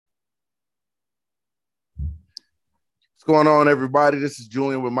What's going on, everybody? This is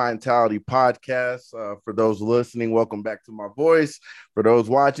Julian with Mentality Podcast. For those listening, welcome back to my voice. For those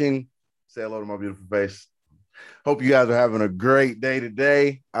watching, say hello to my beautiful face. Hope you guys are having a great day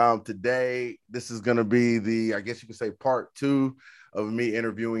today. Today, this is going to be I guess you could say, part two of me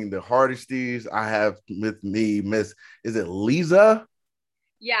interviewing the Hardesties. I have with me is it Lisa?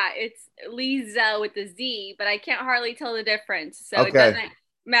 Yeah, it's Lisa with the Z, but I can't hardly tell the difference. So it Okay, doesn't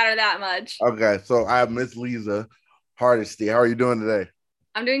matter that much. okay. So I have Miss Lisa Hardesty. How are you doing today?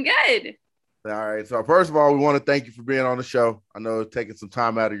 I'm doing good. All right. So first of all, we want to thank you for being on the show. I know it's taking some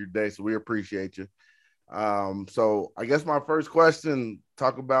time out of your day, so we appreciate you. So I guess my first question,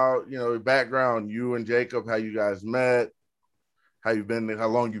 talk about, your background, you and Jacob, how you guys met, how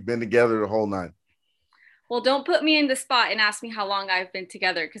long you've been together, the whole nine. Well, don't put me in the spot and ask me how long I've been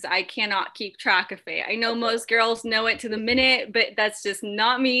together because I cannot keep track of it. I know most girls know it to the minute, but that's just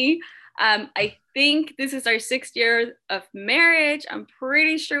not me. I think this is our 6th year of marriage. I'm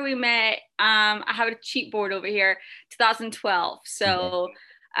pretty sure we met. I have a cheat board over here, 2012. Okay. So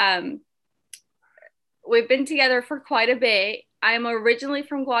um, we've been together for quite a bit. I'm originally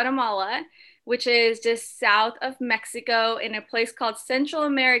from Guatemala, which is just south of Mexico in a place called Central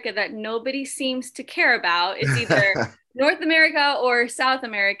America that nobody seems to care about. It's either North America or South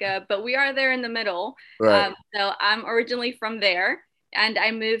America, but we are there in the middle. Right. So I'm originally from there. And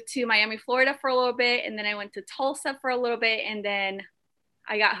I moved to Miami, Florida for a little bit. And then I went to Tulsa for a little bit. And then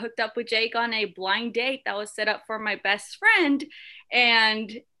I got hooked up with Jake on a blind date that was set up for my best friend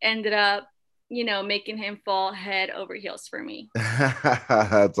and ended up, making him fall head over heels for me.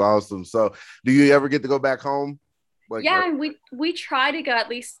 That's awesome. So do you ever get to go back home? Like, Yeah, and we try to go at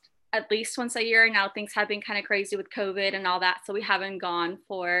least once a year. Now things have been kind of crazy with COVID and all that, so we haven't gone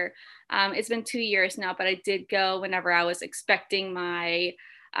for it's been 2 years now, but I did go whenever I was expecting my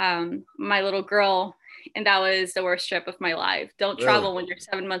little girl, and that was the worst trip of my life. Don't really? travel when you're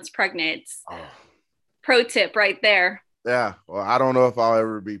 7 months pregnant. It's Oh, pro tip right there. yeah. Well, I don't know if I'll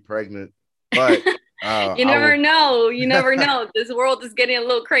ever be pregnant, but You I never will. know. You never know. This world is getting a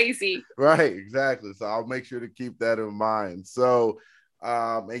little crazy. Right, exactly. So I'll make sure to keep that in mind. So,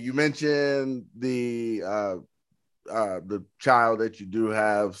 and you mentioned the child that you do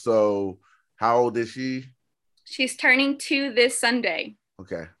have. So, how old is she? She's turning 2 this Sunday.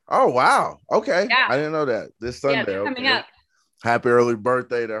 Okay. Oh, wow. Okay, Yeah. I didn't know that. This Yeah, Sunday. they're coming Okay. up. Happy early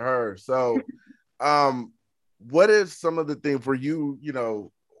birthday to her. So, um, what is some of the things for you?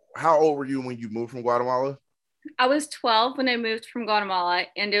 How old were you when you moved from Guatemala? I was 12 when I moved from Guatemala,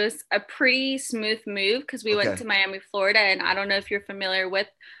 and it was a pretty smooth move because we went Okay. to Miami, Florida. And I don't know if you're familiar with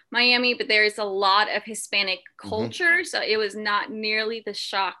Miami, but there's a lot of Hispanic Hmm. culture. So it was not nearly the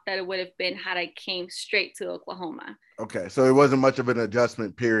shock that it would have been had I came straight to Oklahoma. Okay. So it wasn't much of an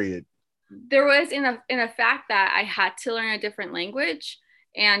adjustment period. There was in a fact that I had to learn a different language,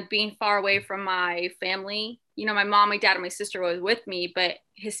 and being far away from my family. My mom, my dad, and my sister was with me, but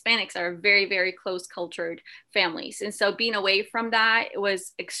Hispanics are very, very close cultured families. And so being away from that, it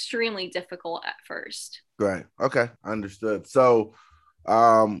was extremely difficult at first. Right. Okay. Understood. So,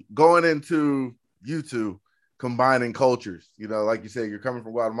 going into you two combining cultures, like you said, you're coming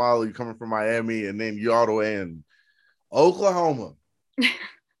from Guatemala, you're coming from Miami, and then you're all the way in Oklahoma.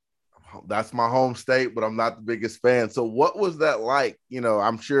 That's my home state, but I'm not the biggest fan. So, what was that like?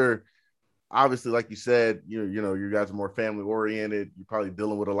 I'm sure, obviously, like you said, you guys are more family oriented. You're probably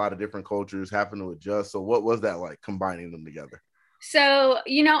dealing with a lot of different cultures, having to adjust. So, what was that like combining them together? So,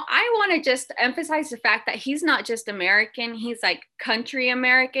 I want to just emphasize the fact that he's not just American, he's like country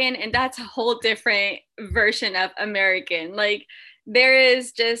American, and that's a whole different version of American. Like, there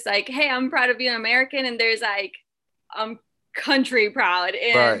is just like, hey, I'm proud of being American, and there's like, I'm country proud,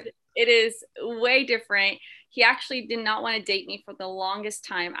 and Right. it is way different. He actually did not want to date me for the longest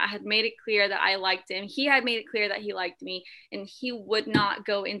time. I had made it clear that I liked him. He had made it clear that he liked me, and he would not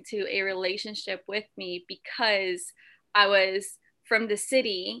go into a relationship with me because I was from the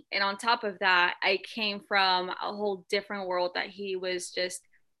city. And on top of that, I came from a whole different world that he was just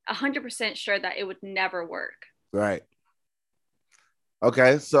 100% sure that it would never work. Right.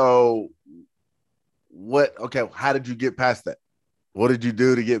 Okay. So, how did you get past that? What did you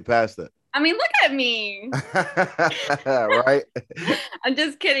do to get past that? I mean, look at me. Right. I'm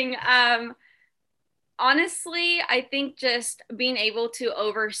just kidding. Honestly, I think just being able to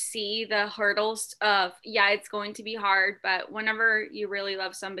oversee the hurdles of, yeah, it's going to be hard, but whenever you really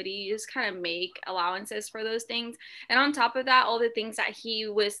love somebody, you just kind of make allowances for those things. And on top of that, all the things that he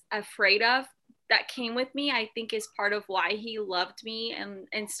was afraid of that came with me, I think is part of why he loved me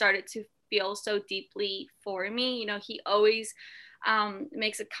and started to feel so deeply for me. He always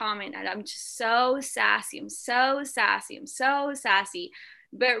makes a comment and I'm just so sassy. I'm so sassy. I'm so sassy.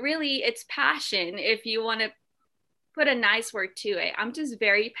 But really, it's passion if you want to put a nice word to it. I'm just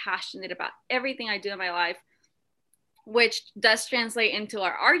very passionate about everything I do in my life, which does translate into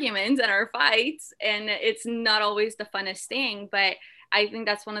our arguments and our fights. And it's not always the funnest thing, but I think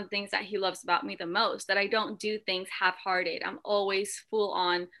that's one of the things that he loves about me the most, that I don't do things half-hearted. I'm always full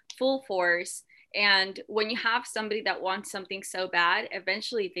on, full force. And when you have somebody that wants something so bad,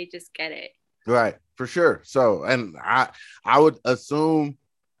 eventually they just get it. Right, for sure. So, and I would assume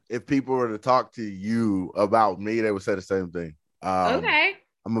if people were to talk to you about me, they would say the same thing. Okay.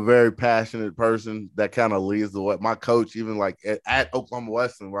 I'm a very passionate person that kind of leads the way. My coach, even like at Oklahoma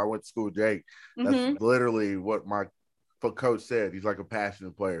Western, where I went to school with Jake, that's literally what my coach said. He's like a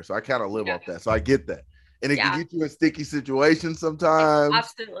passionate player. So I kind of live off that. So I get that. And it can get you in sticky situations sometimes.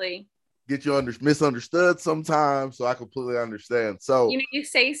 Absolutely. Get you misunderstood sometimes. So I completely understand. So, you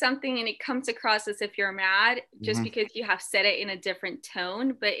say something and it comes across as if you're mad just because you have said it in a different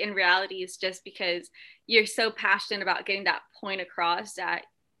tone. But in reality, it's just because you're so passionate about getting that point across that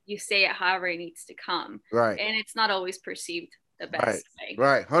you say it however it needs to come. Right. And it's not always perceived the best way.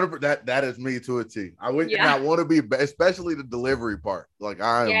 Right. 100%. That is me to a T. I would not want to be, especially the delivery part. Like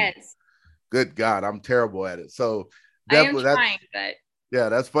good God, I'm terrible at it. So definitely I am trying, but yeah,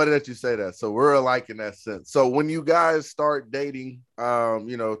 that's funny that you say that. So we're alike in that sense. So when you guys start dating,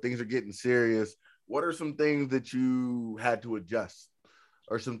 things are getting serious. What are some things that you had to adjust,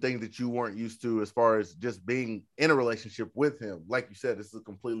 or some things that you weren't used to as far as just being in a relationship with him? Like you said, this is a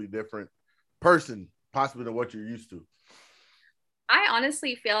completely different person, possibly than what you're used to. I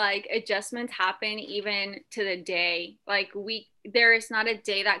honestly feel like adjustments happen even to the day. Like there is not a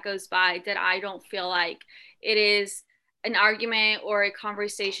day that goes by that I don't feel like it is an argument or a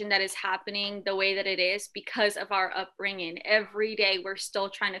conversation that is happening the way that it is because of our upbringing. Every day we're still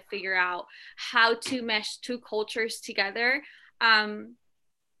trying to figure out how to mesh two cultures together.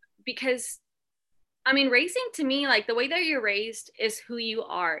 Because I mean, raising to me, like the way that you're raised is who you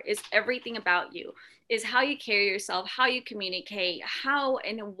are, is everything about you, is how you carry yourself, how you communicate, how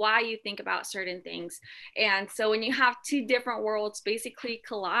and why you think about certain things. And so when you have two different worlds basically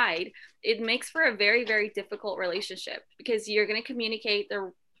collide, it makes for a very, very difficult relationship because you're going to communicate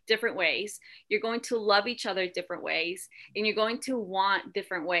the different ways. You're going to love each other different ways, and you're going to want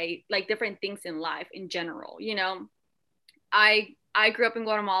different ways, like different things in life in general. I grew up in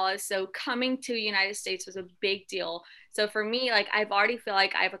Guatemala, so coming to the United States was a big deal. So for me, like I've already feel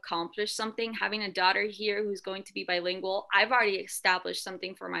like I've accomplished something. Having a daughter here who's going to be bilingual, I've already established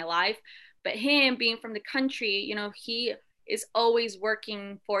something for my life. But him being from the country, he is always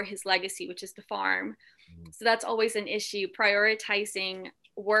working for his legacy, which is the farm. So that's always an issue, prioritizing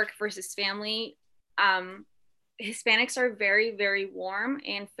work versus family. Hispanics are very, very warm,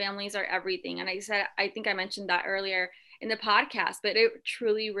 and families are everything. And I think I mentioned that earlier in the podcast, but it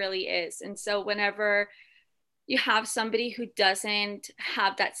truly, really is. And so whenever you have somebody who doesn't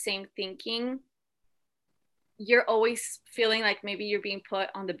have that same thinking, you're always feeling like maybe you're being put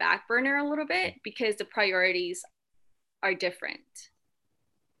on the back burner a little bit because the priorities are different.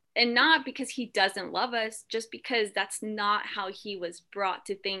 And not because he doesn't love us, just because that's not how he was brought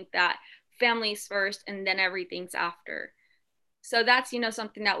to think, that family's first and then everything's after. So that's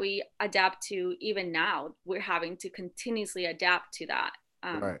something that we adapt to. Even now we're having to continuously adapt to that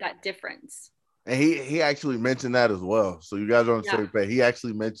that difference. And he actually mentioned that as well, so you guys are on the same page. He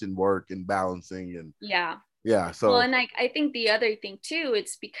actually mentioned work and balancing and so and like I think the other thing too,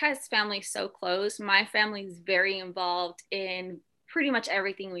 it's because family's so close. My family's very involved in pretty much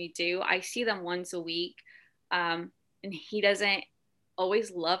everything we do. I see them once a week, and he doesn't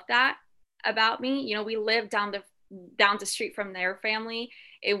always love that about me. We live down the street from their family,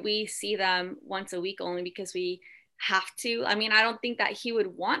 and we see them once a week only because we have to. I mean, I don't think that he would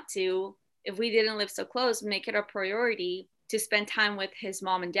want to, if we didn't live so close, make it a priority to spend time with his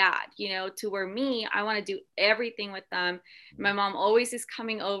mom and dad, to where me, I want to do everything with them. My mom always is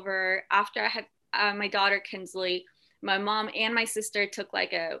coming over. After I had my daughter Kinsley, my mom and my sister took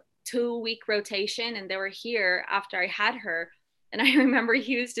like a 2-week rotation, and they were here after I had her. And I remember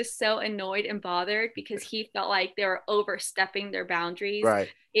he was just so annoyed and bothered because he felt like they were overstepping their boundaries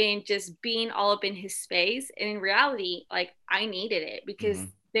and just being all up in his space. And in reality, like I needed it because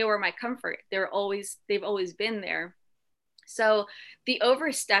they were my comfort. They've always been there. So the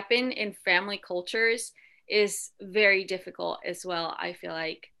overstepping in family cultures is very difficult as well, I feel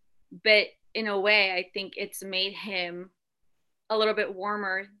like. But in a way, I think it's made him a little bit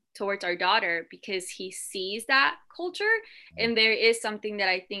warmer towards our daughter because he sees that culture, and there is something that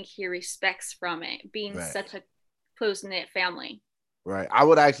I think he respects from it being such a close-knit family. Right. I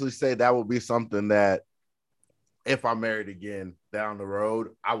would actually say that would be something that if I'm married again down the road,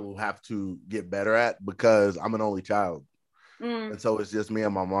 I will have to get better at because I'm an only child. Mm, And so it's just me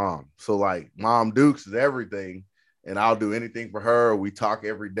and my mom. So like Mom Dukes is everything. And I'll do anything for her. We talk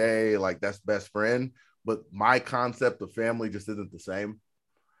every day. Like that's best friend. But my concept of family just isn't the same.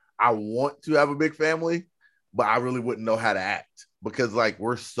 I want to have a big family, but I really wouldn't know how to act because like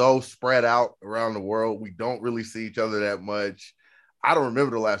we're so spread out around the world. We don't really see each other that much. I don't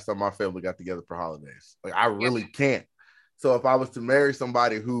remember the last time my family got together for holidays. Like I yeah. really can't. So if I was to marry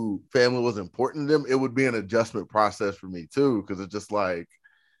somebody who family was important to them, it would be an adjustment process for me too. Cause it's just like,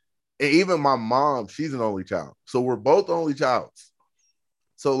 and even my mom, she's an only child. So we're both only childs.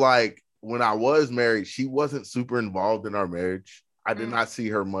 So like when I was married, she wasn't super involved in our marriage. I did Mm, not see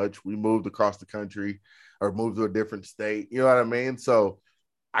her much. We moved across the country or moved to a different state. You know what I mean? So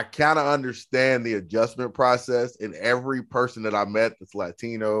I kind of understand the adjustment process. And every person that I met that's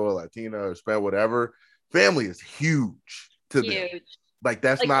Latino or Latina or Hispanic, whatever, family is huge to them. huge. Like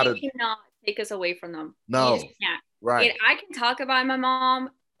that's Like not you a cannot take us away from them. You just no. can't. And Right. I can talk about my mom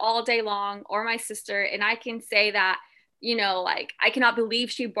all day long or my sister, and I can say that, you know, like I cannot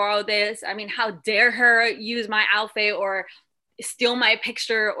believe she borrowed this. I mean, how dare her use my outfit or steal my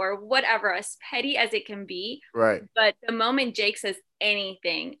picture or whatever, as petty as it can be. Right. But the moment Jake says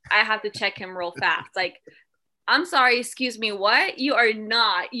anything, I have to check him real fast. Like, I'm sorry, excuse me, what? You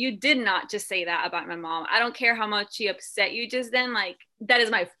did not just say that about my mom. I don't care how much she upset you just then. Like, that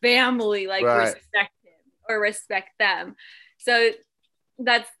is my family. Like, Right. respect him or respect them. So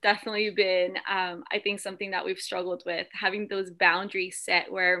that's definitely been, I think, something that we've struggled with, having those boundaries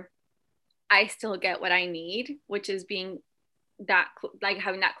set where I still get what I need, which is being that, like,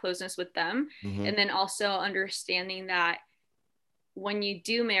 having that closeness with them. Mm-hmm. And then also understanding that when you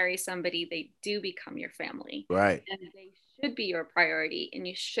do marry somebody, they do become your family Right. and they should be your priority. And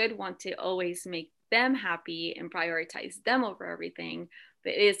you should want to always make them happy and prioritize them over everything.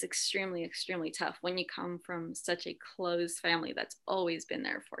 But it is extremely, extremely tough when you come from such a close family that's always been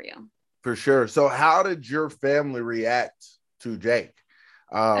there for you. For sure. So how did your family react to Jake?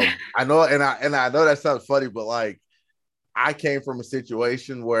 I know, and I know that sounds funny, but like I came from a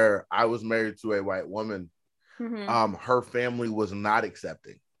situation where I was married to a white woman. Mm-hmm. Her family was not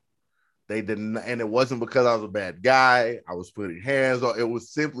accepting. They didn't, and it wasn't because I was a bad guy. I was putting hands on. It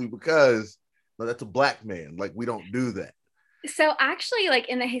was simply because no, that's a black man. Like we don't do that. So actually, like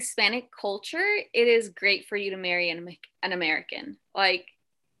in the Hispanic culture, it is great for you to marry an American. Like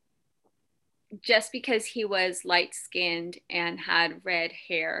just because he was light skinned and had red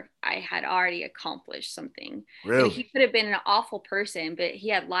hair, I had already accomplished something. You know, Really, he could have been an awful person, but he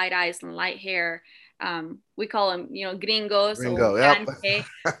had light eyes and light hair. We call him, you know, gringos or Ringo. Yep. gigante.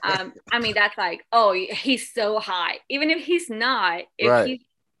 I mean, that's like, oh, he's so high. Even if he's not, if Right. he's,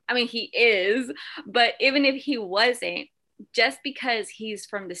 I mean, he is, but even if he wasn't, just because he's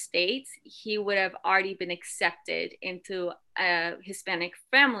from the States, he would have already been accepted into a Hispanic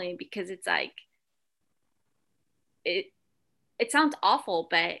family because it's like, it it sounds awful,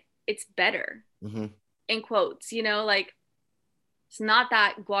 but it's better Mm-hmm. in quotes, you know, like it's not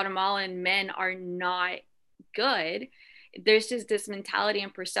that Guatemalan men are not good. There's just this mentality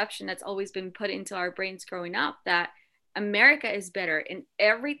and perception that's always been put into our brains growing up that America is better and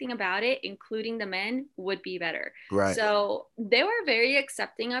everything about it, including the men, would be better. Right. So they were very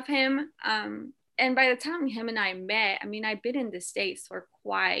accepting of him. And by the time him and I met, I mean, I'd been in the States for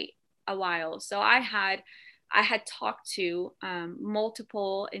quite a while. So I had talked to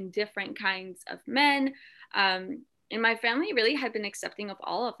multiple and different kinds of men. And my family really had been accepting of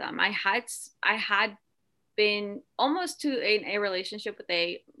all of them. I had been almost to a relationship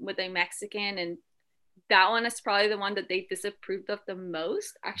with a Mexican, and that one is probably the one that they disapproved of the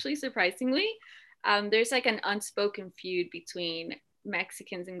most. Actually, surprisingly, there's like an unspoken feud between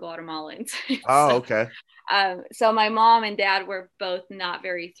Mexicans and Guatemalans. Oh, so, okay. so my mom and dad were both not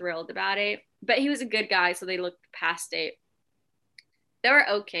very thrilled about it, but he was a good guy, so they looked past it. They were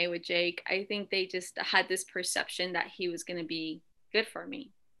okay with Jake. I think they just had this perception that he was going to be good for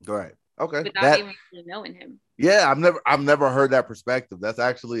me Right. Okay. without That even really knowing him. yeah, I've never heard that perspective. That's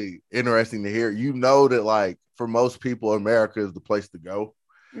actually interesting to hear. You know that like for most people, America is the place to go.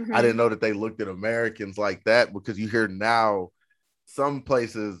 I Mm-hmm. didn't know that they looked at Americans like that because you hear now some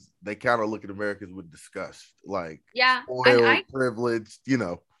places they kind of look at Americans with disgust, like Yeah, and spoiled, privileged, you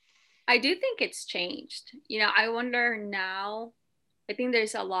know. I do think it's changed. You know, I wonder now. I think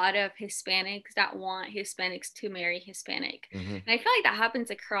there's a lot of Hispanics that want Hispanics to marry Hispanic. Mm-hmm. And I feel like that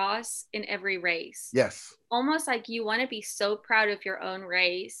happens across in every race. Yes. Almost like you want to be so proud of your own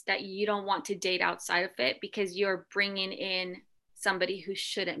race that you don't want to date outside of it because you're bringing in somebody who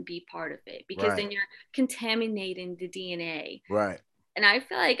shouldn't be part of it, because Right. then you're contaminating the DNA. Right. And I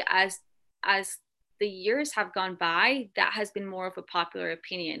feel like as the years have gone by, that has been more of a popular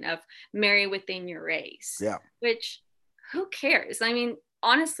opinion of marry within your race, Yeah. which who cares? I mean,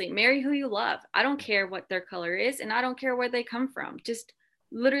 honestly, marry who you love. I don't care what their color is, and I don't care where they come from. Just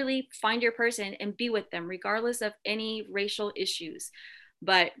literally find your person and be with them, regardless of any racial issues.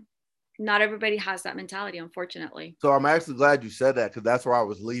 But not everybody has that mentality, unfortunately. So I'm actually glad you said that, because that's where I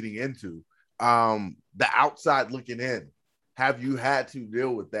was leading into. The outside looking in. Have you had to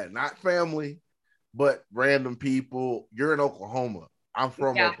deal with that? Not family, but random people. You're in Oklahoma. I'm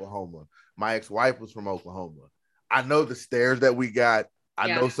from Yeah, Oklahoma. My ex-wife was from Oklahoma. I know the stares that we got. I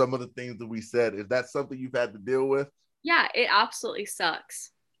yeah, know some of the things that we said. Is that something you've had to deal with? yeah. It absolutely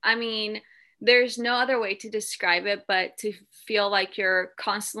sucks. I mean, there's no other way to describe it but to feel like you're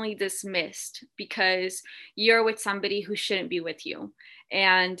constantly dismissed because you're with somebody who shouldn't be with you,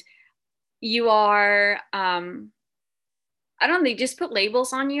 and you are I don't know, they just put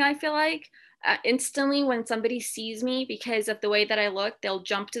labels on you, I feel like. Instantly, when somebody sees me because of the way that I look, they'll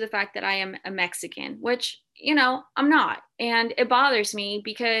jump to the fact that I am a Mexican, which, I'm not. And it bothers me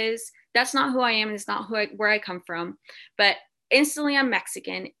because that's not who I am. And it's not where I come from. But instantly, I'm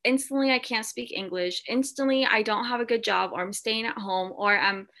Mexican. Instantly, I can't speak English. Instantly, I don't have a good job, or I'm staying at home, or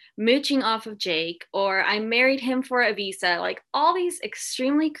I'm mooching off of Jake, or I married him for a visa. Like all these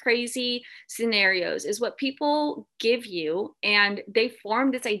extremely crazy scenarios is what people give you, and they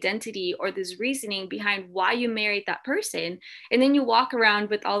form this identity or this reasoning behind why you married that person, and then you walk around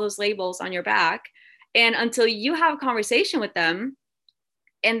with all those labels on your back, and until you have a conversation with them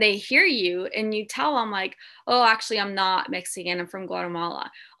and they hear you and you tell them like, oh, actually I'm not Mexican, I'm from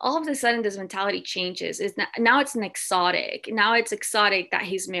Guatemala, all of a sudden this mentality changes. Now it's an exotic. Now it's exotic that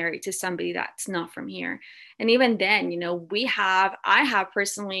he's married to somebody that's not from here. And even then, I have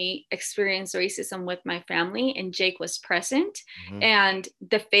personally experienced racism with my family, and Jake was present. Mm-hmm. And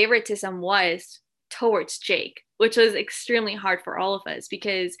the favoritism was towards Jake, which was extremely hard for all of us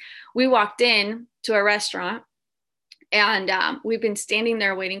because we walked in to a restaurant, and we've been standing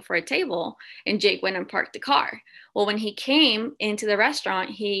there waiting for a table, and Jake went and parked the car. Well, when he came into the restaurant,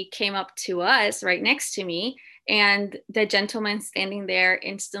 he came up to us right next to me, and the gentleman standing there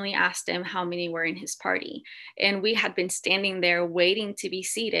instantly asked him how many were in his party. And we had been standing there waiting to be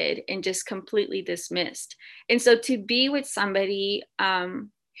seated and just completely dismissed. And so to be with somebody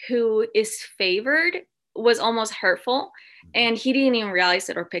who is favored was almost hurtful. And he didn't even realize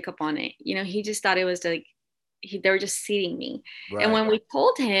it or pick up on it. He just thought it was like, they were just seating me. And Right. when we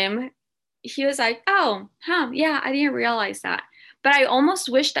told him, he was like, oh, yeah, I didn't realize that. But I almost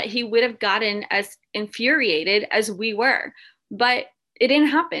wish that he would have gotten as infuriated as we were. But it didn't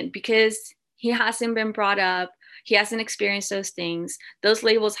happen because he hasn't been brought up. He hasn't experienced those things. Those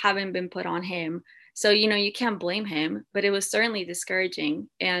labels haven't been put on him. So, you can't blame him, but it was certainly discouraging.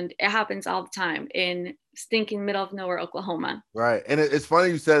 And it happens all the time in stinking middle of nowhere, Oklahoma. Right. And it's funny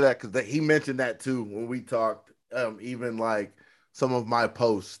you said that, because he mentioned that too when we talked. Even like some of my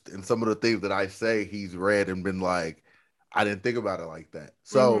posts and some of the things that I say, he's read and been like, I didn't think about it like that.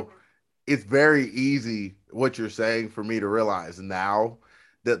 Mm-hmm. So it's very easy what you're saying for me to realize now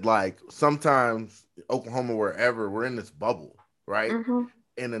that, like, sometimes Oklahoma, wherever, we're in this bubble, right? Mm-hmm.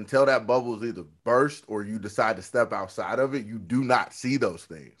 And until that bubble is either burst or you decide to step outside of it, you do not see those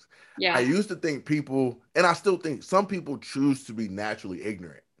things. I Yeah. used to think people, and I still think some people choose to be naturally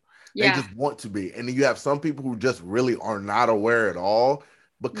ignorant. They Yeah. just want to be. And then you have some people who just really are not aware at all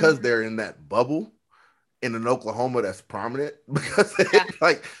because Mm-hmm. they're in that bubble in an Oklahoma that's prominent, because Yeah. it's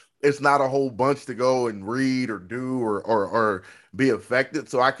like it's not a whole bunch to go and read or do or be affected.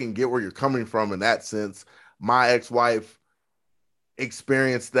 So I can get where you're coming from in that sense. My ex-wife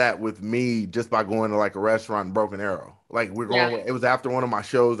experienced that with me just by going to like a restaurant in Broken Arrow. Like Yeah. it was after one of my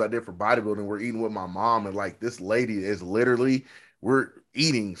shows I did for bodybuilding. We're eating with my mom, and like this lady is literally, we're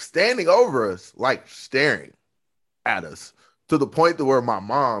eating, standing over us, like staring at us, to the point to where my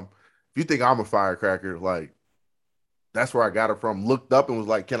mom, if you think I'm a firecracker, like that's where I got it from, looked up and was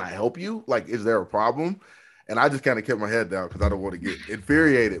like, "Can I help you? Like, is there a problem?" And I just kind of kept my head down because I don't want to get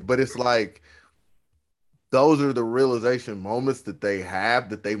infuriated. But it's like those are the realization moments that they have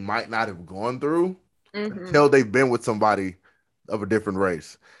that they might not have gone through Mm-hmm. until they've been with somebody of a different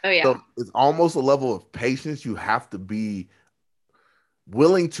race. Oh So yeah. it's almost a level of patience you have to be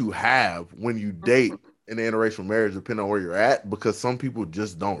willing to have when you date Mhm. an interracial marriage, depending on where you're at, because some people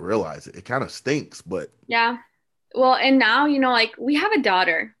just don't realize it. It kind of stinks, but Yeah. Well, and now, like we have a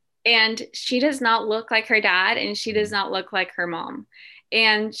daughter, and she does not look like her dad, and she does not look like her mom.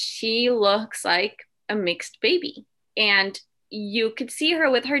 And she looks like a mixed baby. And you could see her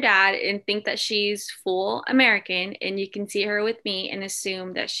with her dad and think that she's full American, and you can see her with me and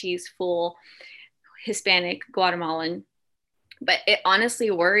assume that she's full Hispanic, Guatemalan. But it honestly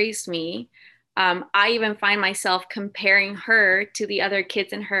worries me. I even find myself comparing her to the other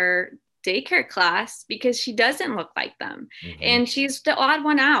kids in her daycare class because she doesn't look like them. Mm-hmm. And she's the odd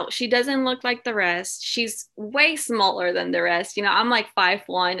one out. She doesn't look like the rest. She's way smaller than the rest. You know, I'm like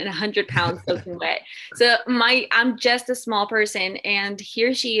 5'1" and 100 pounds soaking wet. So I'm just a small person. And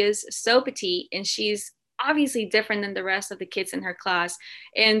here she is, so petite, and she's obviously different than the rest of the kids in her class.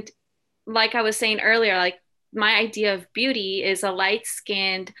 And like I was saying earlier, like my idea of beauty is a light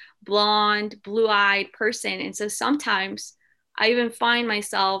skinned, blonde, blue eyed person. And so sometimes I even find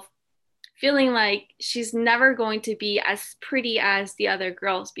myself feeling like she's never going to be as pretty as the other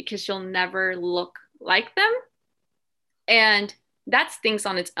girls because she'll never look like them. And that's things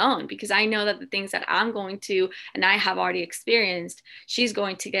on its own because I know that the things that I'm going to and I have already experienced, she's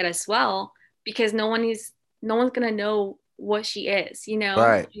going to get as well because no one's going to know what she is, you know?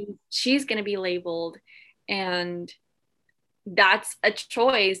 Right. She's going to be labeled, and that's a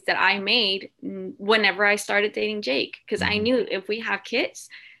choice that I made whenever I started dating Jake because I knew if we have kids,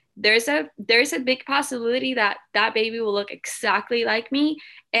 there's a big possibility that that baby will look exactly like me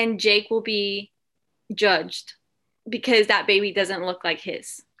and Jake will be judged because that baby doesn't look like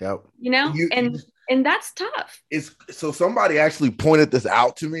his. Yep. You know? And that's tough. It's so somebody actually pointed this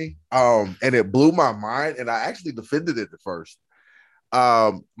out to me, and it blew my mind, and I actually defended it at first.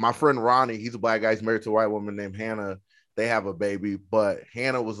 My friend Ronnie, he's a black guy, he's married to a white woman named Hannah. They have a baby, but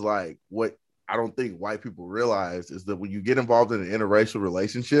Hannah was like, what I don't think white people realize is that when you get involved in an interracial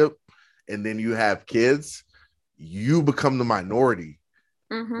relationship and then you have kids, you become the minority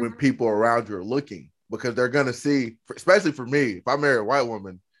when people around you are looking, because they're going to see, especially for me, if I marry a white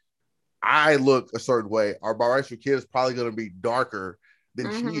woman, I look a certain way. Our biracial kid is probably going to be darker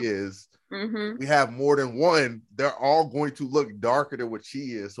than she is. We have more than one. They're all going to look darker than what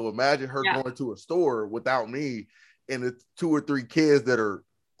she is. So imagine her going to a store without me and it's 2 or 3 kids that are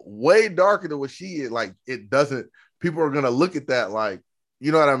way darker than what she is. Like, it doesn't, people are going to look at that like,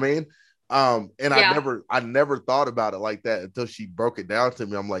 you know what I mean? And I never thought about it like that until she broke it down to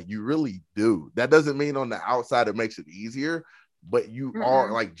me. I'm like, you really do. That doesn't mean on the outside it makes it easier, but you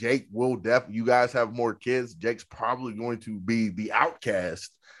are like, Jake will definitely, you guys have more kids. Jake's probably going to be the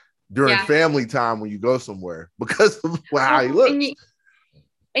outcast during family time when you go somewhere because of how he looks.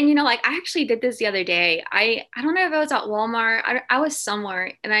 And you know, like I actually did this the other day. I don't know if I was at Walmart. I was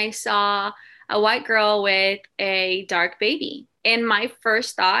somewhere and I saw a white girl with a dark baby. And my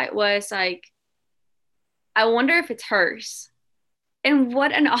first thought was like, I wonder if it's hers. And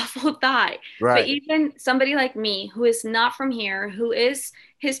what an awful thought. Right. But even somebody like me who is not from here, who is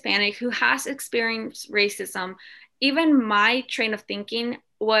Hispanic, who has experienced racism, even my train of thinking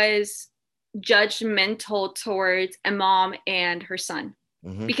was judgmental towards a mom and her son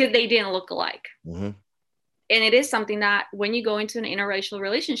because they didn't look alike. And it is something that when you go into an interracial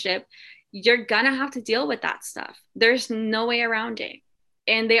relationship, you're gonna have to deal with that stuff. There's no way around it.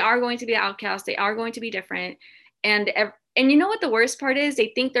 And they are going to be outcasts. They are going to be different. And you know what the worst part is?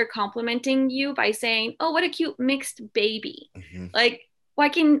 They think they're complimenting you by saying, "Oh, what a cute mixed baby." Like, why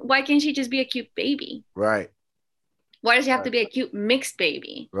can't she just be a cute baby? Right. Why does she have to be a cute mixed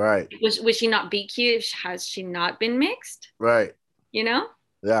baby? Right. Would she not be cute? Has she not been mixed? Right. You know?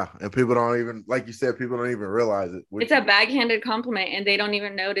 Yeah. And people don't even, like you said, people don't even realize it. It's a backhanded compliment and they don't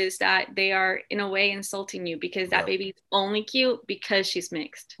even notice that they are in a way insulting you because that baby's only cute because she's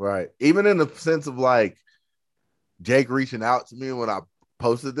mixed. Right. Even in the sense of like Jake reaching out to me when I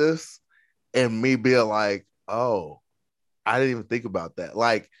posted this and me being like, oh, I didn't even think about that.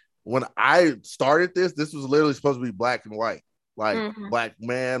 Like, when I started this was literally supposed to be black and white, like black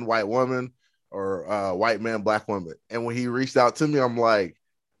man, white woman, or white man, black woman. And when he reached out to me, I'm like,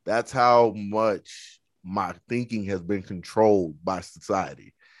 that's how much my thinking has been controlled by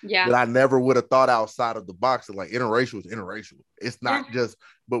society. Yeah. That I never would have thought outside of the box. Of like, interracial is interracial. It's not just,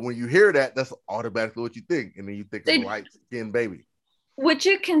 but when you hear that, that's automatically what you think. And then you think of a light skinned baby. Would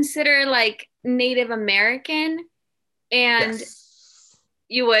you consider like Native American? And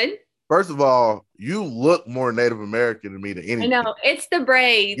you would? First of all, you look more Native American than me than anything. I know, it's the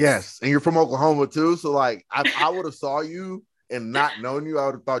braids. Yes, and you're from Oklahoma too. So like, I would have saw you and not known you, I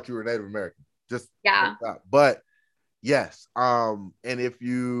would have thought you were Native American. Just but yes, and if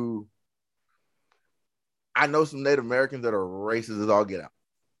you, I know some Native Americans that are racist as all get out.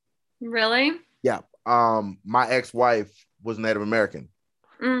 Really? Yeah. My ex-wife was Native American.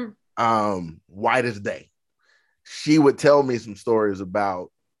 White as day. She would tell me some stories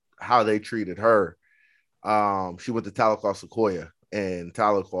about how they treated her. She went to Tahlequah Sequoia and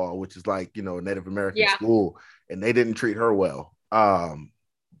Tahlequah, which is like, you know, a Native American Yeah, school, and they didn't treat her well.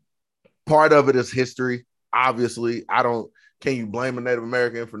 Part of it is history. Obviously, I don't. Can you blame a Native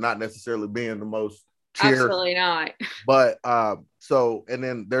American for not necessarily being the most cheer? absolutely not. But so, and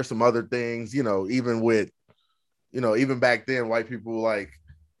then there's some other things, you know, even with, you know, even back then, white people like,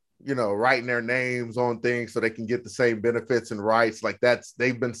 you know, writing their names on things so they can get the same benefits and rights. Like that's,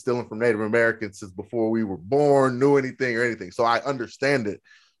 they've been stealing from Native Americans since before we were born, knew anything or anything. So I understand it.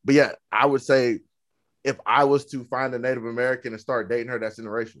 But yeah, I would say if I was to find a Native American and start dating her, that's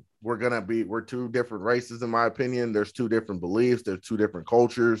interracial. We're two different races, in my opinion. There's two different beliefs, there's two different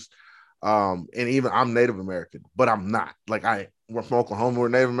cultures. And even I'm Native American, but I'm not. Like we're from Oklahoma, we're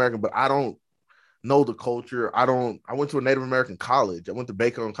Native American, but I don't know the culture. I went to a Native American college. I went to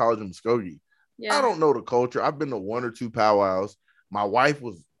Bacon College in Muskogee. I Yeah. don't know the culture. I've been to one or two powwows. My wife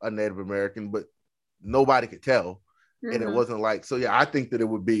was a Native American, but nobody could tell. And it Mm-hmm. wasn't like, so yeah, I think that it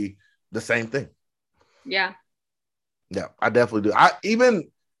would be the same thing. Yeah. Yeah, I definitely do. I even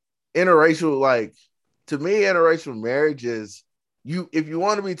interracial, like to me, interracial marriage is you if you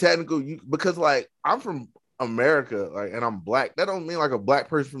want to be technical, you because like I'm from America, like and I'm black. That don't mean like a black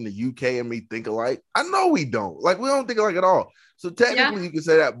person from the UK and me think alike. I know we don't. Like we don't think alike at all. So Yeah. technically you can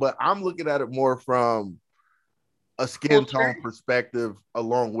say that, but I'm looking at it more from a skin Culture. tone perspective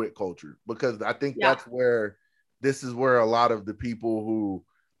along with culture because I think Yeah. that's where this is where a lot of the people who,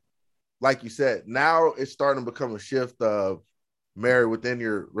 like you said, now it's starting to become a shift of marry within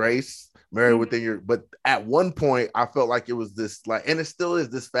your race, marry Mm-hmm. within your. But at one point, I felt like it was this like, and it still is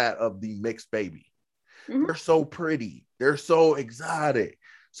this fat of the mixed baby. Mm-hmm. They're so pretty, they're so exotic.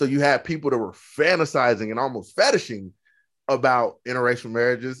 So you had people that were fantasizing and almost fetishing about interracial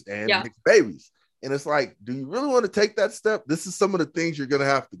marriages and Yeah. mixed babies. And it's like, do you really want to take that step? This is some of the things you're going to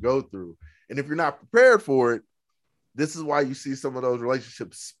have to go through. And if you're not prepared for it, this is why you see some of those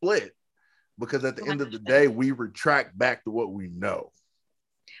relationships split because at the end of the 100%. day, we retract back to what we know.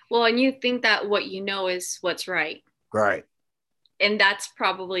 Well, and you think that what you know is what's right. Right. And that's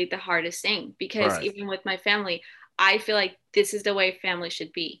probably the hardest thing because Right. even with my family, I feel like this is the way family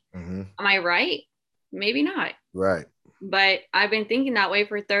should be. Mm-hmm. Am I right? Maybe not. Right. But I've been thinking that way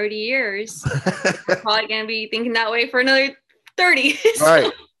for 30 years. I'm probably going to be thinking that way for another 30. So,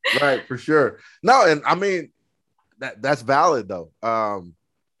 Right. Right. For sure. No, and I mean that's valid though.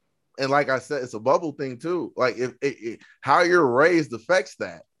 And like I said, it's a bubble thing too. Like if how you're raised affects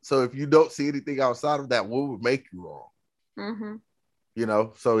that. So if you don't see anything outside of that, what would make you wrong? mm-hmm. You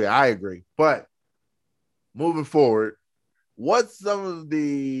know. So yeah, I agree. But moving forward, what's some of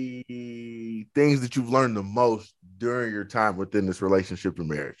the things that you've learned the most during your time within this relationship or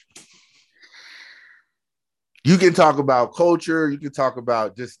marriage? You can talk about culture. You can talk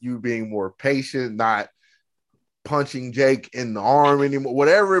about just you being more patient, not punching Jake in the arm anymore,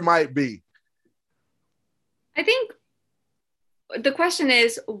 whatever it might be. I think the question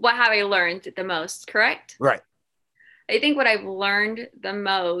is, what have I learned the most, correct? Right. I think what I've learned the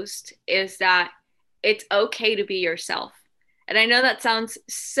most is that it's okay to be yourself. And I know that sounds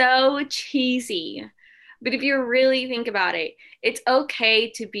so cheesy, but if you really think about it, it's okay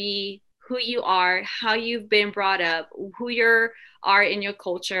to be who you are, how you've been brought up, who you are in your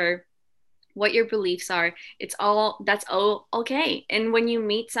culture, what your beliefs are. It's all that's all okay. And when you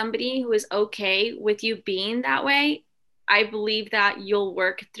meet somebody who is okay with you being that way, I believe that you'll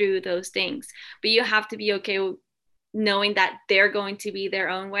work through those things. But you have to be okay with knowing that they're going to be their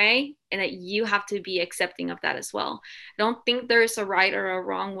own way and that you have to be accepting of that as well. I don't think there's a right or a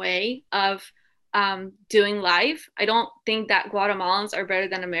wrong way of doing life. I don't think that Guatemalans are better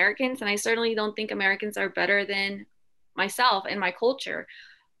than Americans, and I certainly don't think Americans are better than myself and my culture.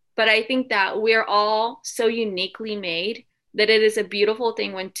 But I think that we're all so uniquely made that it is a beautiful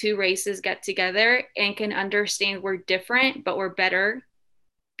thing when two races get together and can understand we're different, but we're better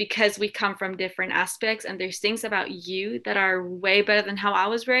because we come from different aspects. And there's things about you that are way better than how I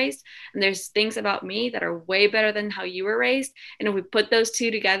was raised. And there's things about me that are way better than how you were raised. And if we put those two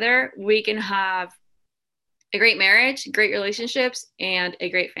together, we can have a great marriage, great relationships, and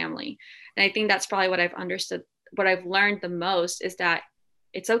a great family. And I think that's probably what I've understood, what I've learned the most is that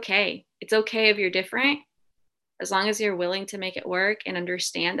it's okay. It's okay if you're different, as long as you're willing to make it work and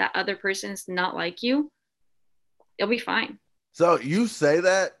understand that other person's not like you, you'll be fine. So you say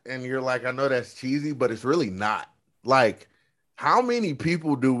that, and you're like, I know that's cheesy, but it's really not. Like, how many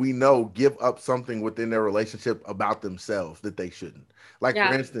people do we know give up something within their relationship about themselves that they shouldn't? Like, for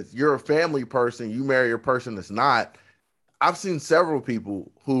Yeah. instance, you're a family person, you marry a person that's not. I've seen several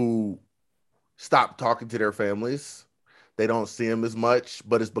people who stop talking to their families. They don't see them as much,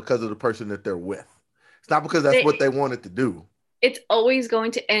 but it's because of the person that they're with. It's not because that's what they wanted to do. It's always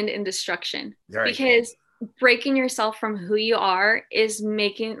going to end in destruction, Right. because breaking yourself from who you are is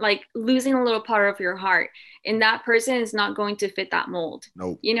making, like, losing a little part of your heart, and that person is not going to fit that mold.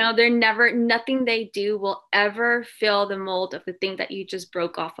 Nope. You know, they're never, nothing they do will ever fill the mold of the thing that you just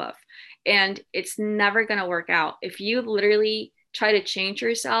broke off of, and it's never going to work out. If you literally try to change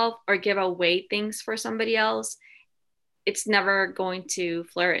yourself or give away things for somebody else, it's never going to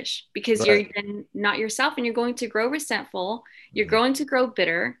flourish, because you're Right. then not yourself, and you're going to grow resentful, you're Mhm. going to grow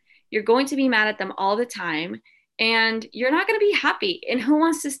bitter, you're going to be mad at them all the time, and you're not going to be happy. And who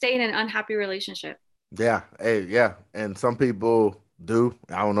wants to stay in an unhappy relationship? Yeah. Hey, yeah. And some people do.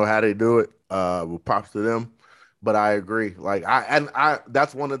 I don't know how they do it. Well, props to them. But I agree. Like I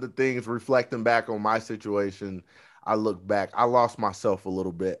that's one of the things reflecting back on my situation. I look back, I lost myself a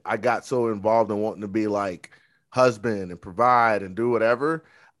little bit. I got so involved in wanting to be like husband and provide and do whatever.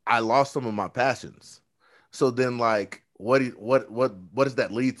 I lost some of my passions. So then like what does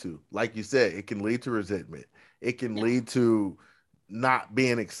that lead to? Like you said, it can lead to resentment. It can Yeah. lead to not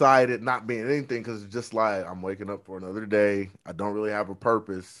being excited, not being anything, because it's just like I'm waking up for another day. I don't really have a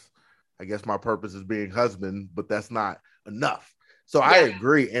purpose. I guess my purpose is being husband, but that's not enough. So I Yeah.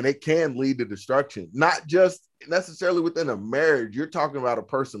 agree, and it can lead to destruction, not just necessarily within a marriage. You're talking about a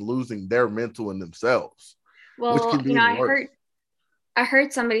person losing their mental and themselves, which Well, can be you know, even worse. I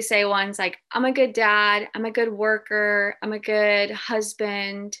heard somebody say once, like, I'm a good dad, I'm a good worker, I'm a good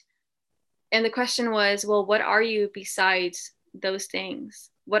husband. And the question was, well, what are you besides those things?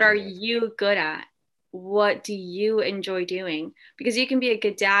 What are Yeah. you good at? What do you enjoy doing? Because you can be a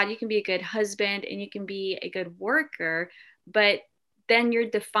good dad, you can be a good husband, and you can be a good worker, but then you're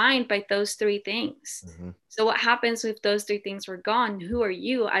defined by those three things. Mhm. So what happens if those three things were gone? Who are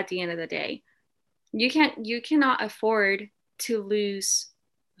you at the end of the day? You cannot afford to lose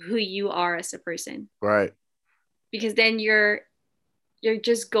who you are as a person, Right. because then you're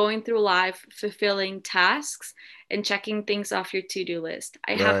just going through life fulfilling tasks and checking things off your to-do list.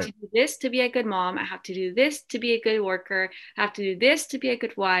 I have Right. to do this to be a good mom. I have to do this to be a good worker. I have to do this to be a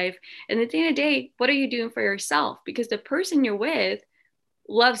good wife. And at the end of the day, what are you doing for yourself? Because the person you're with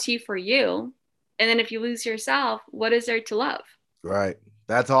loves you for you. And then if you lose yourself, what is there to love? Right.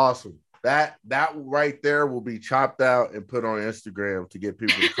 That's awesome. That right there will be chopped out and put on Instagram to get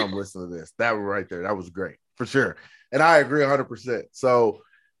people to come listen to this. That right there. That was great for sure. And I agree 100%. So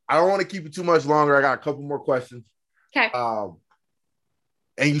I don't want to keep it too much longer. I got a couple more questions. Okay. Um,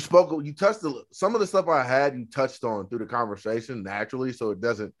 and you touched some of the stuff I had, you touched on through the conversation naturally. So it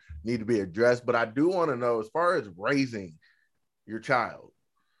doesn't need to be addressed. But I do want to know, as far as raising your child,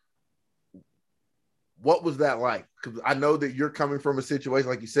 what was that like? Because I know that you're coming from a situation,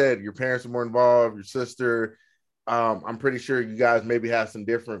 like you said, your parents are more involved, your sister. I'm pretty sure you guys maybe have some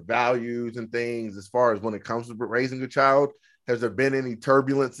different values and things as far as when it comes to raising a child. Has there been any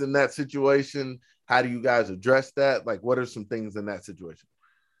turbulence in that situation? How do you guys address that? Like, what are some things in that situation?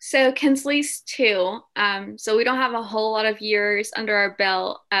 So Kinsley's two. So we don't have a whole lot of years under our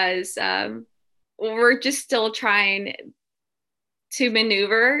belt, as we're just still trying to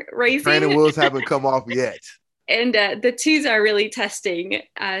maneuver Training raising. wheels haven't come off yet. And the twos are really testing.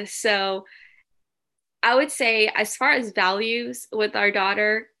 So I would say, as far as values with our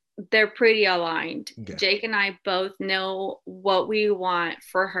daughter, they're pretty aligned. Okay. Jake and I both know what we want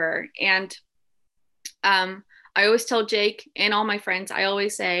for her. And I always tell Jake and all my friends, I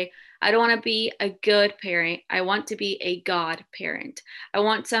always say, I don't want to be a good parent. I want to be a God parent. I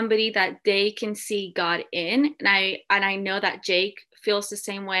want somebody that they can see God in. And I know that Jake feels the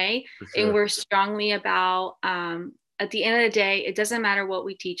same way. For And sure. we're strongly about, at the end of the day, it doesn't matter what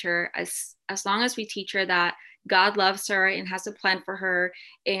we teach her, as long as we teach her that God loves her and has a plan for her,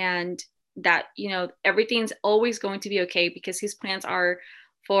 and that, you know, everything's always going to be okay because his plans are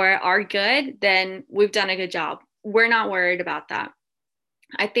for our good, then we've done a good job. We're not worried about that.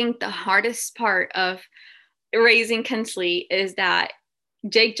 I think the hardest part of raising Kinsley is that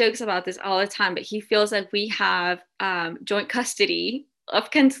Jake jokes about this all the time, but he feels like we have joint custody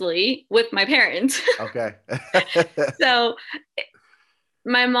of Kinsley with my parents. Okay. So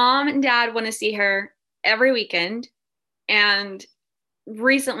my mom and dad want to see her every weekend. And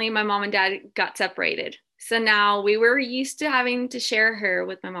recently, my mom and dad got separated. So now we were used to having to share her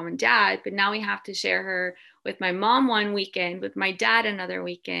with my mom and dad, but now we have to share her with my mom one weekend, with my dad another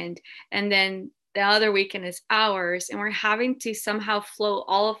weekend, and then the other weekend is ours. And we're having to somehow flow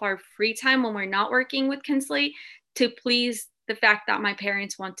all of our free time when we're not working with Kinsley to please the fact that my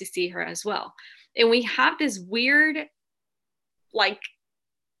parents want to see her as well. And we have this weird, like,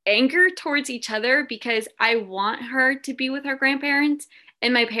 anger towards each other because I want her to be with her grandparents,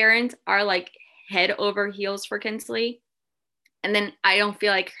 and my parents are like head over heels for Kinsley. And then I don't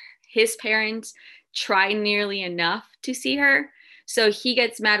feel like his parents try nearly enough to see her. So he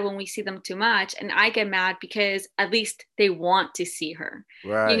gets mad when we see them too much. And I get mad because at least they want to see her,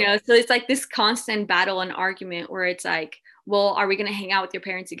 Right. So it's like this constant battle and argument where it's like, well, are we going to hang out with your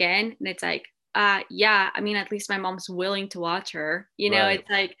parents again? And it's like, yeah, I mean, at least my mom's willing to watch her. Right. It's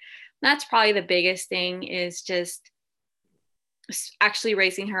like, that's probably the biggest thing is just actually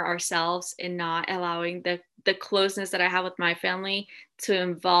raising her ourselves and not allowing the closeness that I have with my family to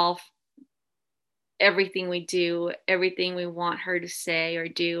involve everything we do, everything we want her to say or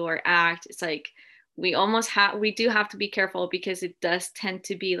do or act. It's like we do have to be careful because it does tend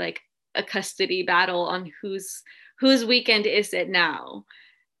to be like a custody battle on whose weekend is it now,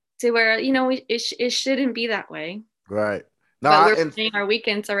 to where it shouldn't be that way, Right. No, but I, we're and playing our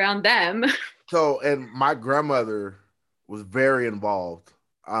weekends around them. and my grandmother was very involved.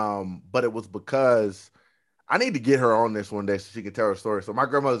 But it was because I need to get her on this one day so she can tell her story. So my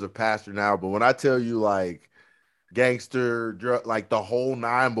grandmother's a pastor now, but when I tell you like gangster, drug, like the whole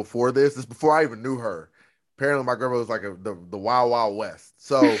nine before this before I even knew her. Apparently, my grandmother was like the Wild Wild West.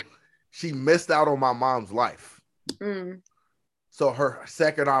 So she missed out on my mom's life. Mm, So her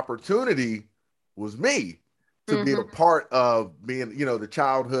second opportunity was me to be a mm-hmm. part of being, the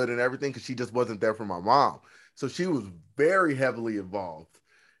childhood and everything because she just wasn't there for my mom. So she was very heavily involved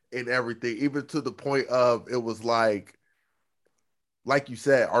in everything, even to the point of it was like you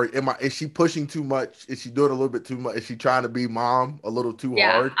said, is she pushing too much? Is she doing a little bit too much? Is she trying to be mom a little too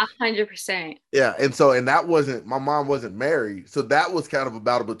Yeah, hard? 100%. Yeah, and that wasn't my mom wasn't married, so that was kind of a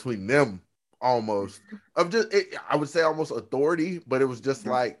battle between them almost of I would say almost authority, but it was just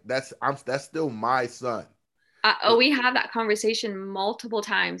like that's still my son. We have that conversation multiple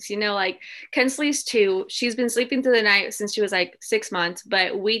times. Like Kensley's 2. She's been sleeping through the night since she was like 6 months,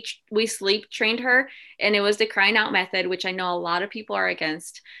 but we sleep trained her, and it was the crying out method, which I know a lot of people are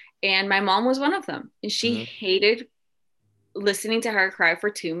against. And my mom was one of them, and she Mhm. hated listening to her cry for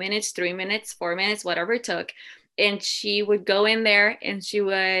 2 minutes, 3 minutes, 4 minutes, whatever it took. And she would go in there and she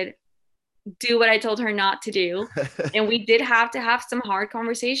would do what I told her not to do. And we did have to have some hard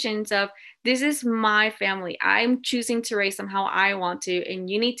conversations of, this is my family. I'm choosing to raise them how I want to, and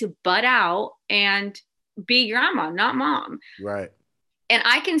you need to butt out and be grandma, not mom. Right. And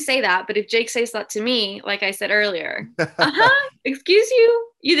I can say that, but if Jake says that to me, like I said earlier, excuse you,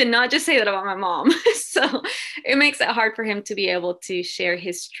 you did not just say that about my mom. So it makes it hard for him to be able to share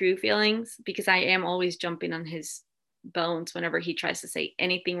his true feelings because I am always jumping on his bones whenever he tries to say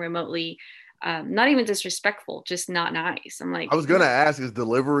anything remotely, not even disrespectful, just not nice. I'm I like, was gonna ask, is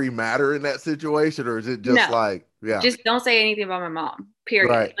delivery matter in that situation, or is it just no, like, yeah, just don't say anything about my mom, period.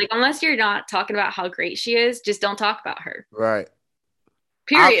 right, Like, unless you're not talking about how great she is, just don't talk about her, right.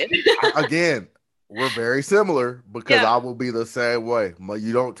 I, period. again, we're very similar because Yeah. I will be the same way.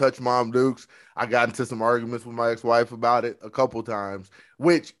 You don't touch Mom Dukes. I got into some arguments with my ex-wife about it a couple times,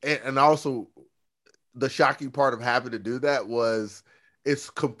 which and also the shocking part of having to do that was it's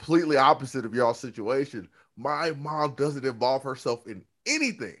completely opposite of y'all's situation. My mom doesn't involve herself in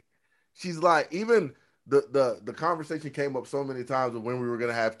anything. She's like, even the conversation came up so many times of when we were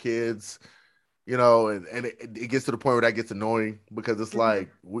gonna have kids, and it gets to the point where that gets annoying because it's Mhm. like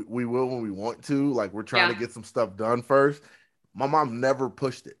we will when we want to, like we're trying to Yeah. get some stuff done first. My mom never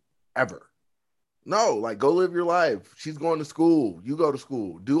pushed it ever. No, like go live your life. She's going to school. You go to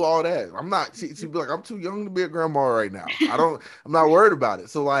school. Do all that. I'm not. She'd be like, I'm too young to be a grandma right now. I'm not worried about it.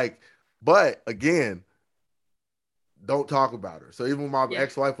 So like, but again, don't talk about her. So even when my Yeah.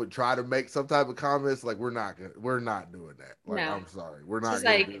 ex-wife would try to make some type of comments, like we're not doing that. Like No. I'm sorry, we're It's not just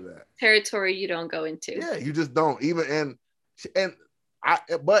gonna like do that. territory you don't go into. Yeah, you just don't even and I.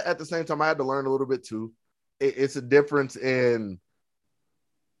 But at the same time, I had to learn a little bit too. It's a difference in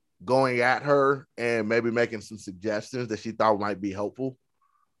going at her and maybe making some suggestions that she thought might be helpful.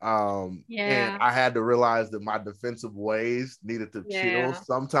 And Yeah. I had to realize that my defensive ways needed to chill Yeah.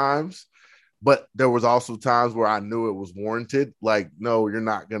 sometimes. But there was also times where I knew it was warranted. Like, no, you're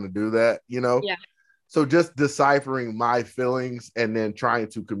not going to do that. Yeah. So just deciphering my feelings and then trying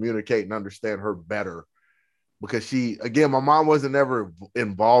to communicate and understand her better. Because again, my mom wasn't ever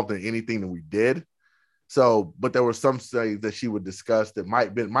involved in anything that we did. So, but there were some things that she would discuss that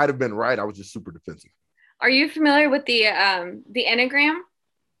might have been right. I was just super defensive. Are you familiar with the Enneagram?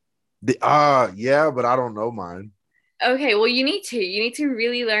 Yeah, but I don't know mine. Okay, well, you need to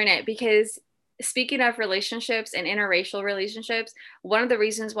really learn it because speaking of relationships and interracial relationships, one of the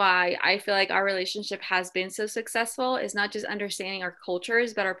reasons why I feel like our relationship has been so successful is not just understanding our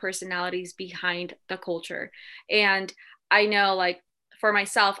cultures, but our personalities behind the culture. And I know, like, for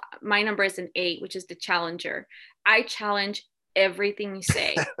myself, my number is an 8, which is the challenger. I challenge everything you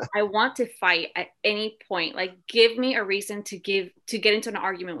say. I want to fight at any point. Like, give me a reason to get into an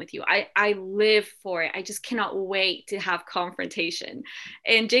argument with you. I live for it. I just cannot wait to have confrontation.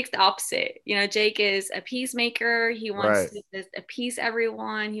 And Jake's the opposite. You know, Jake is a peacemaker. He wants Right. to just appease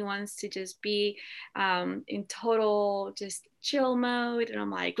everyone. He wants to just be in total just chill mode. And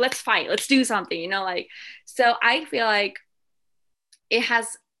I'm like, let's fight. Let's do something. You know, like, so I feel like it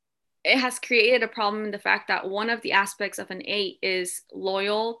has created a problem in the fact that one of the aspects of an 8 is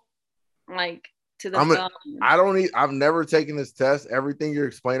loyal, like to the bone. I've never taken this test. Everything you're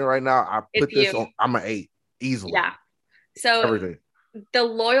explaining right now, I It's put this you. on. I'm an 8 easily. Yeah. So Everything. the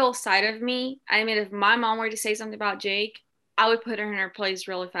loyal side of me, I mean, if my mom were to say something about Jake, I would put her in her place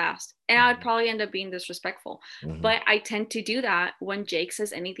really fast. And I would probably end up being disrespectful. Mm-hmm. But I tend to do that when Jake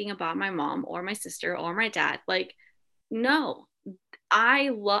says anything about my mom or my sister or my dad. Like, no, I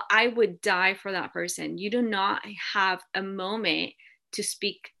would die for that person. You do not have a moment to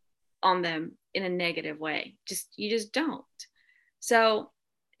speak on them in a negative way. You just don't. So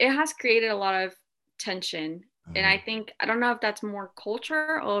it has created a lot of tension. And I think, I don't know if that's more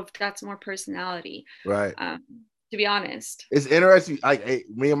culture or if that's more personality. Right. To be honest. It's interesting. Like,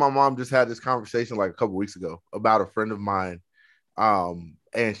 me and my mom just had this conversation like a couple weeks ago about a friend of mine.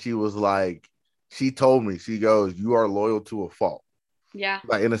 And she was like, she told me, she goes, "You are loyal to a fault." Yeah.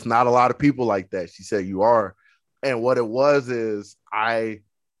 Like, and it's not a lot of people like that. She said, "You are." And what it was is I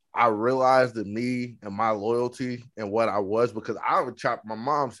realized that me and my loyalty and what I was, because I would chop my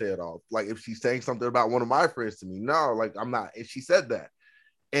mom's head off. Like, if she's saying something about one of my friends to me, no, like, I'm not. And she said that.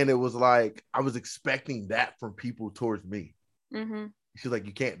 And it was like, I was expecting that from people towards me. Mm-hmm. She's like,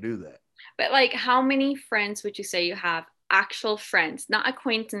 "You can't do that." But like, how many friends would you say you have? Actual friends, not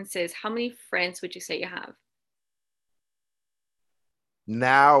acquaintances. How many friends would you say you have?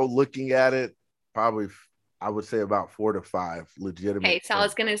 Now looking at it, probably I would say about 4 to 5 legitimate. Okay, so I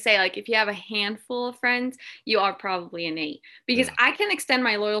was gonna say, like, if you have a handful of friends, you are probably an 8, because I can extend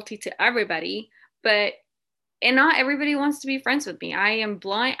my loyalty to everybody, but and not everybody wants to be friends with me. I am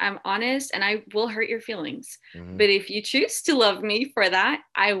blunt, I'm honest, and I will hurt your feelings. Mm-hmm. But if you choose to love me for that,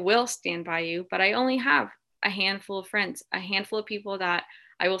 I will stand by you. But I only have a handful of friends, a handful of people that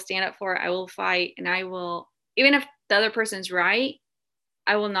I will stand up for, I will fight, and I will, even if the other person's right,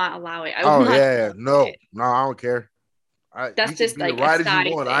 I will not allow it. I will not. Yeah. No, I don't care. That's You can just be as like a right as you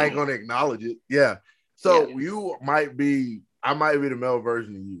side want. thing. I ain't gonna acknowledge it. Yeah. So I might be the male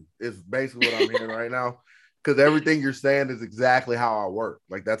version of you. It's basically what I'm hearing right now. Because everything you're saying is exactly how I work.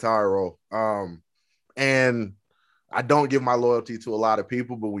 Like, that's how I roll. And I don't give my loyalty to a lot of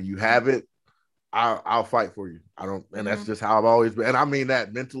people, but when you have it, I'll fight for you. I don't, and that's just how I've always been. And I mean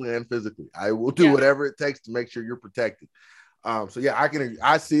that mentally and physically. I will do whatever it takes to make sure you're protected. So yeah,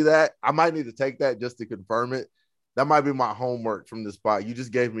 I see that. I might need to take that just to confirm it. That might be my homework from this spot. You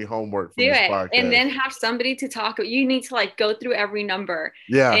just gave me homework from this podcast. And then have somebody to talk. You need to like go through every number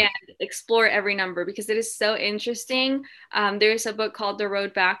and explore every number, because it is so interesting. There's a book called The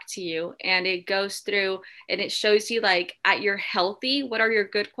Road Back to You, and it goes through and it shows you, like, at your healthy, what are your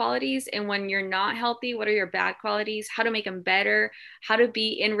good qualities, and when you're not healthy, what are your bad qualities, how to make them better, how to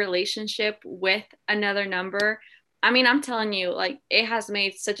be in relationship with another number. I mean, I'm telling you, like, it has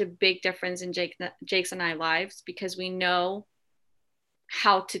made such a big difference in Jake's and I lives, because we know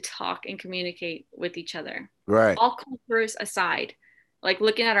how to talk and communicate with each other. Right. All cultures aside, like,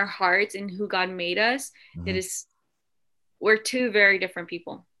 looking at our hearts and who God made us, we're two very different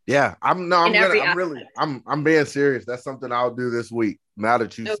people. Yeah, I'm being serious. That's something I'll do this week. Now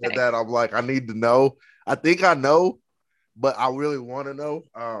that you said that, I'm like, I need to know. I think I know, but I really want to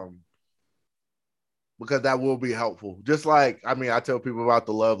know. Because that will be helpful. Just like, I mean, I tell people about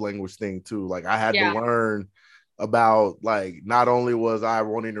the love language thing too. Like, I had to learn about, like, not only was I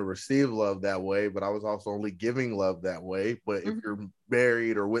wanting to receive love that way, but I was also only giving love that way. But if you're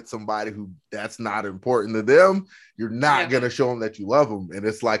married or with somebody who that's not important to them, you're not going to show them that you love them. And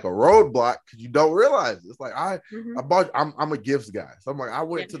it's like a roadblock because you don't realize it. It's like, I'm a gifts guy. So I'm like, I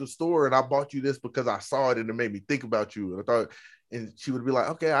went to the store and I bought you this because I saw it and it made me think about you. And I thought, and she would be like,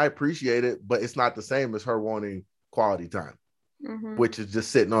 okay, I appreciate it, but it's not the same as her wanting quality time, which is just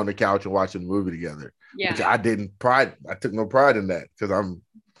sitting on the couch and watching a movie together, which I took no pride in that because I'm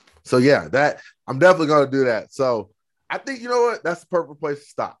definitely going to do that. So I think, you know what? That's the perfect place to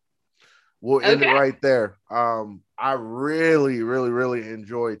stop. We'll end it right there. I really, really, really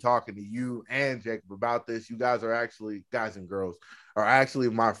enjoy talking to you and Jacob about this. You guys are actually, guys and girls, are actually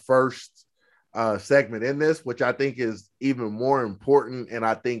my first segment in this, which I think is even more important. And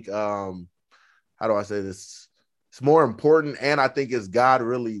I think, how do I say this? it's more important. And I think it's God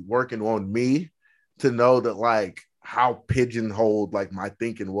really working on me to know that like how pigeonholed like my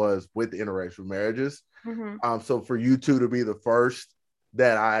thinking was with interracial marriages. So for you two to be the first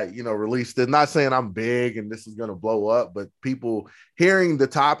that I, released it, not saying I'm big and this is going to blow up, but people hearing the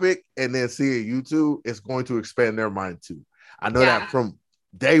topic and then seeing YouTube, it's going to expand their mind too. I know that from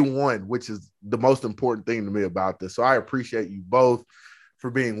day one, which is the most important thing to me about this. So I appreciate you both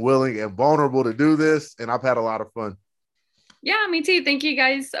for being willing and vulnerable to do this. And I've had a lot of fun. Yeah, me too. Thank you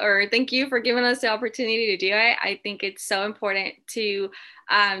guys, or thank you for giving us the opportunity to do it. I think it's so important to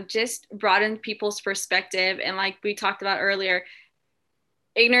just broaden people's perspective. And like we talked about earlier,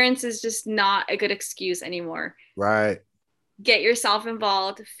 ignorance is just not a good excuse anymore. Right. Get yourself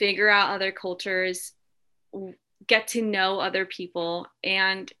involved, figure out other cultures, get to know other people,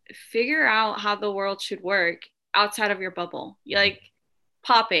 and figure out how the world should work outside of your bubble. Like,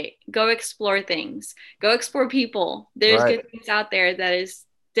 pop it, go explore things, go explore people. There's good things out there that is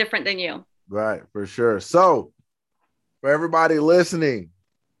different than you. Right, for sure. So for everybody listening,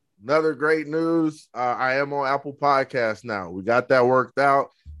 another great news. I am on Apple Podcasts now. We got that worked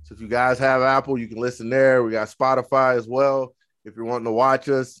out. So if you guys have Apple, you can listen there. We got Spotify as well. If you're wanting to watch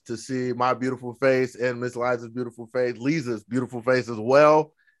us to see my beautiful face and Miss Liza's beautiful face, Lisa's beautiful face as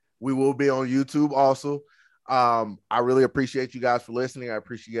well, we will be on YouTube also. I really appreciate you guys for listening. I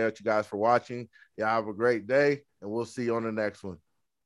appreciate you guys for watching. Y'all have a great day, and we'll see you on the next one.